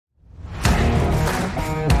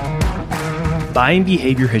Buying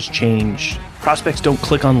behavior has changed. Prospects don't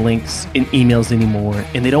click on links in emails anymore,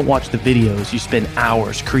 and they don't watch the videos you spend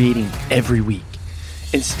hours creating every week.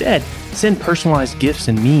 Instead, send personalized gifts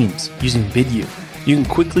and memes using Vidyou. You can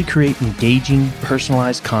quickly create engaging,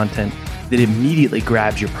 personalized content that immediately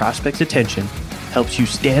grabs your prospect's attention, helps you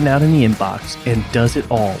stand out in the inbox, and does it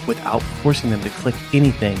all without forcing them to click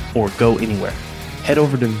anything or go anywhere. Head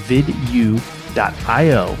over to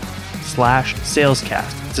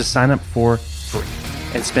vidyou.io/salescast to sign up for free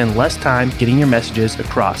and spend less time getting your messages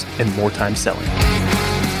across and more time selling.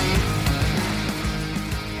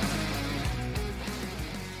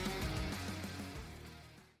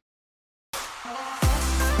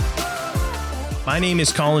 My name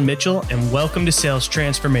is Colin Mitchell, and welcome to Sales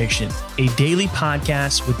Transformation, a daily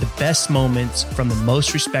podcast with the best moments from the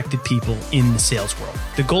most respected people in the sales world.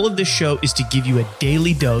 The goal of this show is to give you a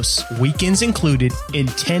daily dose, weekends included, in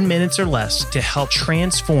 10 minutes or less to help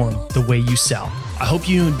transform the way you sell. I hope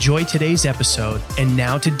you enjoy today's episode, and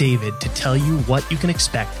now to David to tell you what you can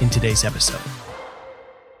expect in today's episode.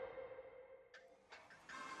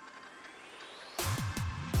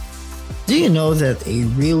 Do you know that a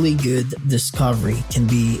really good discovery can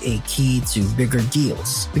be a key to bigger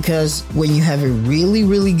deals? Because when you have a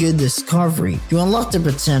really good discovery, you unlock the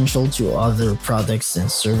potential to other products and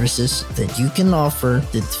services that you can offer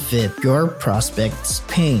that fit your prospect's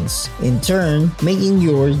pains, in turn making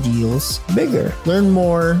your deals bigger. Learn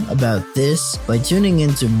more about this by tuning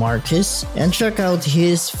into Marcus and check out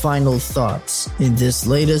his final thoughts in this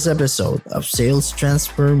latest episode of Sales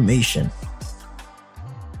Transformation.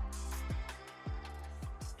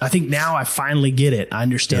 I think now I finally get it. I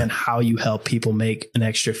understand how you help people make an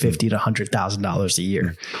extra $50,000 to $100,000 a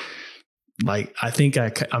year. Like, I think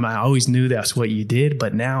I always knew that's what you did,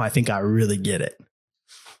 but now I think I really get it.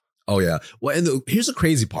 Oh yeah. Well, and here's the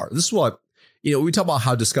crazy part. This is what, we talk about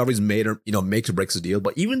how discoveries made or, makes or breaks a deal,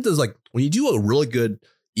 but even there's like, when you do a really good,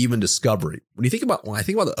 even discovery, when I think about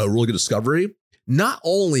a really good discovery, not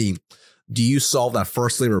only do you solve that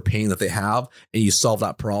first labor pain that they have and you solve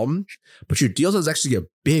that problem, but your deal does actually get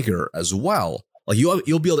bigger as well. Like you'll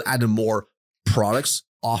be able to add in more products,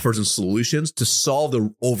 offers, and solutions to solve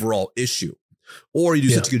the overall issue. Or you do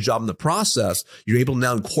such a good job in the process, you're able to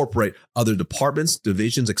now incorporate other departments,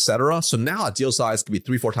 divisions, etc. So now a deal size can be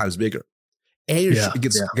 3-4 times bigger. And it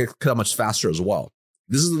gets cut out much faster as well.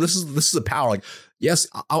 This is the power. Like, yes,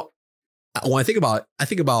 when I think about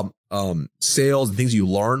sales and things you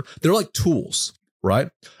learn, they're like tools, right?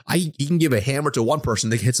 You can give a hammer to one person,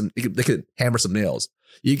 they can hammer some nails.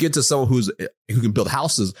 You get to someone who can build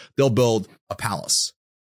houses, they'll build a palace.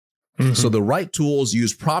 Mm-hmm. So the right tools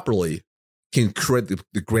used properly can create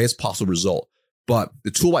the greatest possible result. But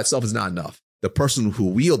the tool by itself is not enough. The person who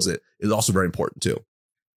wields it is also very important too.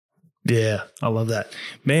 Yeah, I love that.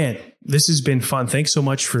 Man, this has been fun. Thanks so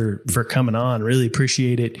much for coming on. Really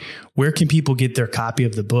appreciate it. Where can people get their copy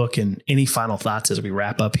of the book, and any final thoughts as we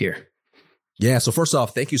wrap up here? Yeah. So first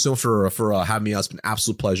off, thank you so much for having me on. It's been an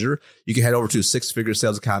absolute pleasure. You can head over to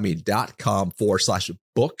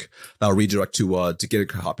sixfiguresalesacademy.com/book. That'll redirect to get a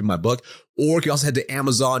copy of my book. Or you can also head to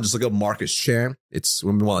Amazon. Just look up Marcus Chan. It's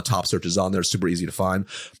one of the top searches on there. It's super easy to find.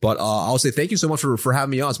 But I'll say thank you so much for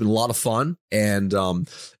having me on. It's been a lot of fun. And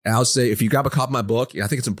I'll say if you grab a copy of my book, I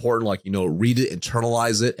think it's important, read it,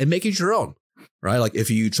 internalize it, and make it your own. Right? Like if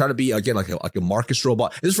you try to be, again, like a Marcus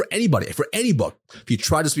robot, this is for anybody, for any book. If you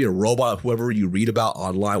try to just be a robot of whoever you read about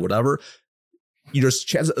online, whatever, your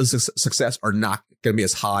chances of success are not going to be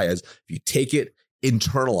as high as if you take it,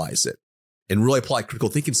 internalize it, and really apply critical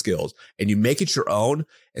thinking skills, and you make it your own.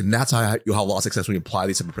 And that's how you'll have a lot of success when you apply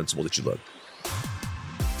these type of principles that you learn.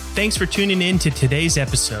 Thanks for tuning in to today's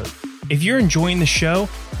episode. If you're enjoying the show,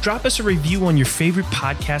 drop us a review on your favorite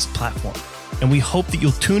podcast platform. And we hope that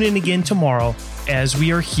you'll tune in again tomorrow, as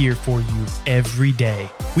we are here for you every day,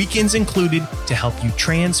 weekends included, to help you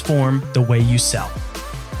transform the way you sell.